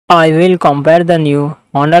I will compare the new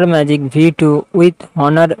Honor Magic V2 with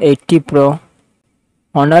Honor 80 Pro.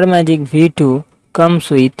 Honor Magic V2 comes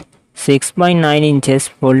with 6.9 inches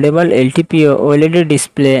foldable LTPO OLED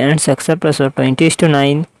display and success ratio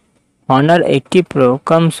 20:9. Honor 80 Pro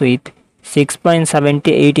comes with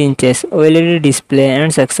 6.78 inches OLED display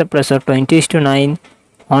and success ratio 20:9.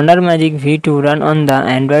 Honor Magic V2 run on the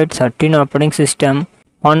Android 13 operating system.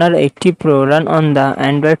 Honor 80 Pro run on the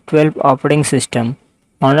Android 12 operating system.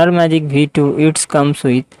 Honor Magic V2 it comes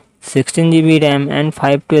with 16GB RAM and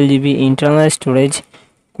 512GB internal storage.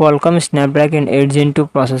 Qualcomm Snapdragon 8 Gen 2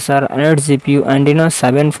 processor and its GPU Adreno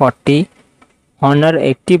 740. Honor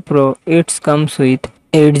 80 Pro it comes with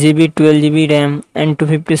 8GB 12GB RAM and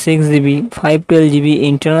 256GB 512GB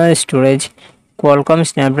internal storage. Qualcomm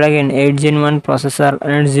Snapdragon 8 Gen 1 processor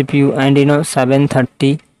and its GPU Adreno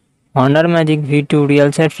 730. Honor Magic V2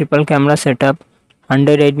 real set triple camera setup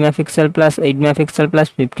 108 megapixel plus 8 megapixel plus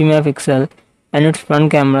 50 megapixel and its front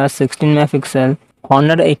camera 16 megapixel.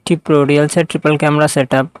 Honor 80 Pro real set triple camera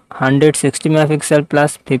setup 160 megapixel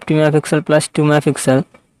plus 50 megapixel plus 2 megapixel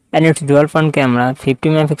and its dual front camera 50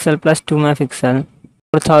 megapixel plus 2 megapixel.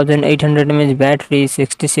 4800 mAh battery,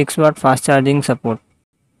 66 watt fast charging support.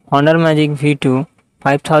 Honor Magic V2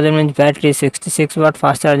 5000 mAh battery, 66 watt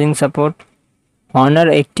fast charging support. Honor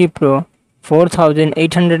 80 Pro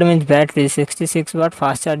 4800 mAh battery, 66 watt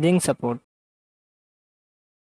fast charging support.